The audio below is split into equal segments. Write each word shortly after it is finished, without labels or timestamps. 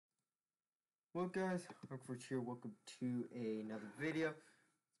Well guys, Rockford here, welcome to another video.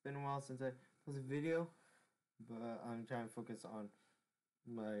 It's been a while since I posted a video, but I'm trying to focus on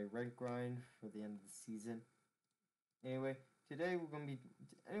my rank grind for the end of the season. Today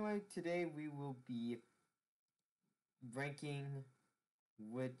we will be ranking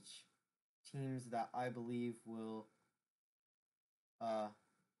which teams that I believe will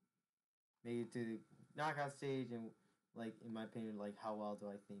make it to the knockout stage, and in my opinion, how well do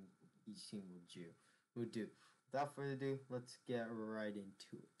I think each team will do. Without further ado, let's get right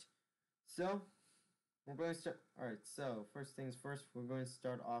into it. So we're going to start. All right. So first things first, we're going to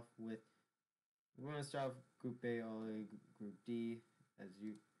start off with Group A, all the way Group D, as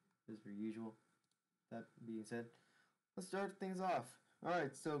per usual. That being said, let's start things off. All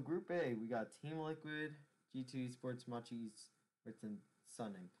right. So Group A, we got Team Liquid, G2 Esports, Machi Esports, and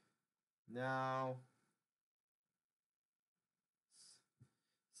Sunning. Now,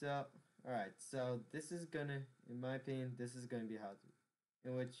 so alright, so this is gonna, in my opinion, this is gonna be how to,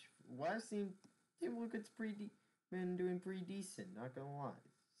 in which what I've seen, Team Liquid's been doing pretty decent, not gonna lie.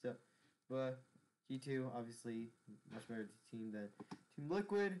 So, but G2 obviously much better team than Team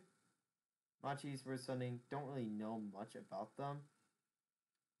Liquid. Machis versus Sunning, don't really know much about them,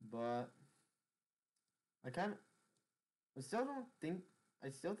 but I still don't think I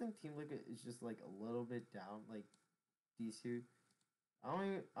still think Team Liquid is just like a little bit down, like these two. I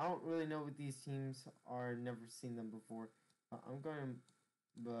don't really know what these teams are. Never seen them before. But I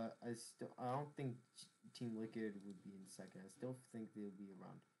don't think Team Liquid would be in second. I still think they'll be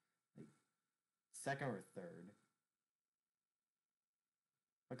around like second or third.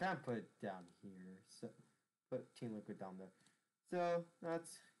 I kind of put it down here. So put Team Liquid down there. So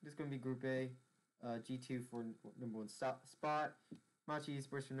that's just gonna be Group A. G2 for number one spot. Machi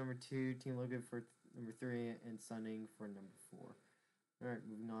Esports for number 2. Team Liquid for number 3, and Sunning for number 4. Alright,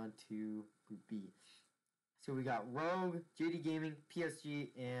 moving on to Group B. So we got Rogue, JD Gaming,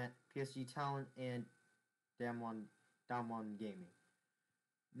 PSG Talent, and Damwon Gaming.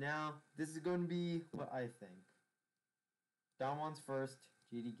 Now, this is going to be what I think. Damwon's first,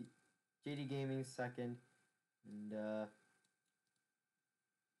 JD Gaming second, and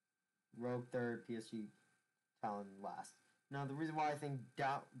Rogue third, PSG Talent last. Now, the reason why I think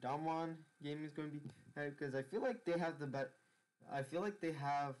Damwon Gaming is going to be because I feel like they have the better. I feel like they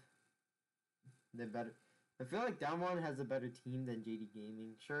have the better. I feel like Damwon has a better team than JD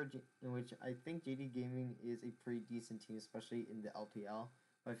Gaming. Sure, in which I think JD Gaming is a pretty decent team, especially in the LPL.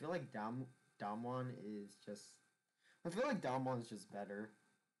 But I feel like Damwon is just. I feel like Damwon is just better.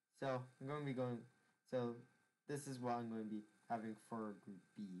 So I'm going to be going. So this is what I'm going to be having for Group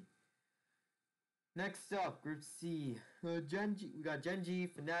B. Next up, Group C. We got Gen.G,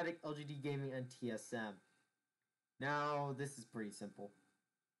 Fnatic, LGD Gaming, and TSM. Now this is pretty simple.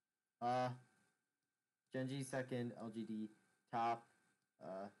 Gen.G second, LGD top,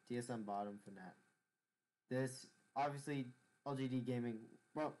 TSM bottom, Fnatic. This obviously LGD Gaming.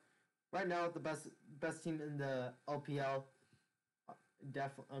 Well, right now the best team in the LPL.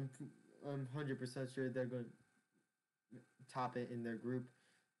 I'm 100% sure they're going to top it in their group.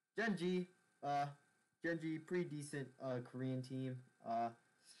 Gen.G, pretty decent Korean team.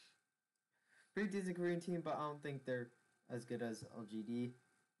 Pretty decent Korean team, but I don't think they're as good as LGD.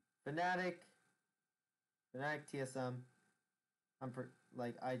 Fnatic, TSM.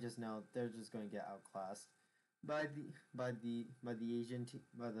 I just know they're just going to get outclassed by the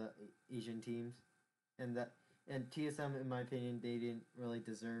Asian teams, and TSM, in my opinion, they didn't really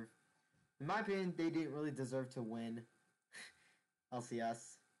deserve. In my opinion, they didn't really deserve to win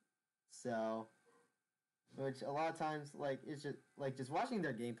LCS. So, which a lot of times, it's just watching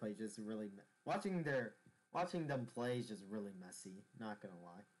their gameplay, just really watching them play is just really messy. Not gonna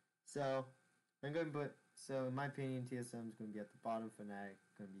lie. So in my opinion, TSM is going to be at the bottom. Fnatic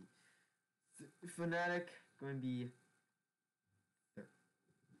going to be third.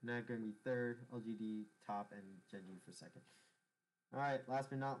 Fnatic going to be third. LGD top, and Gen.G for second. All right. Last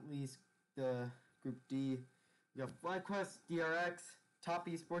but not least, the Group D. We got FlyQuest, DRX, Top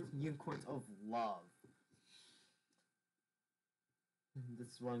Esports, Unicorns of Love. This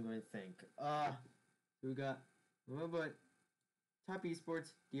is what I'm going to think. We got Top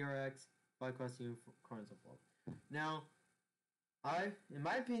Esports, DRX, FlyQuest, Unicorns of Love. Now, in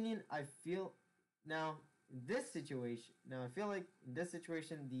my opinion, I feel like in this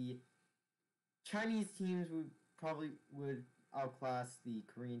situation, the Chinese teams would outclass the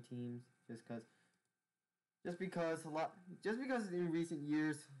Korean teams just because in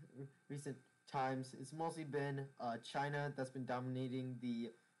recent times, it's mostly been China that's been dominating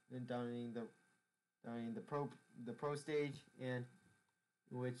the pro stage, and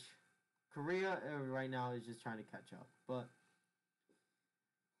which Korea right now is just trying to catch up, but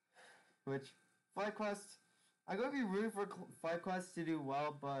which FlyQuest, I'm gonna be rooting for FlyQuest to do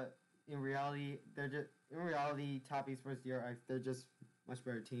well, but in reality, top esports they're just much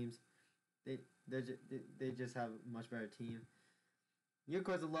better teams. They they just have a much better team.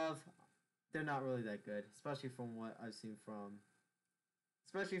 Unicorns of Love, they're not really that good, especially from what I've seen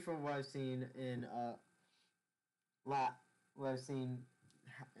in what I've seen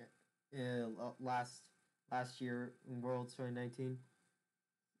last year in Worlds 2019.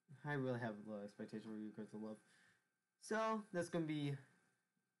 I really have low expectations for Unicorns of Love. So that's gonna be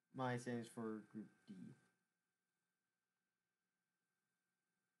my standings for Group D.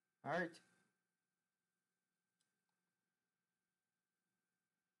 All right.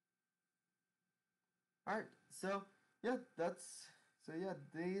 All right. So yeah, this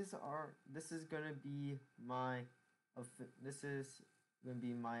is gonna be my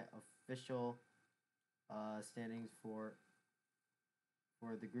official standings for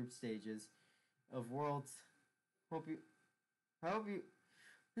the group stages of Worlds. Hope you, I hope you,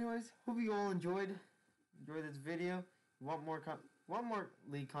 anyways, hope you all enjoyed this video. Want more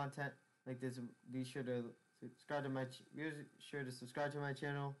league content like this? Be sure to subscribe to my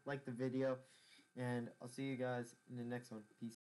channel, like the video, and I'll see you guys in the next one. Peace.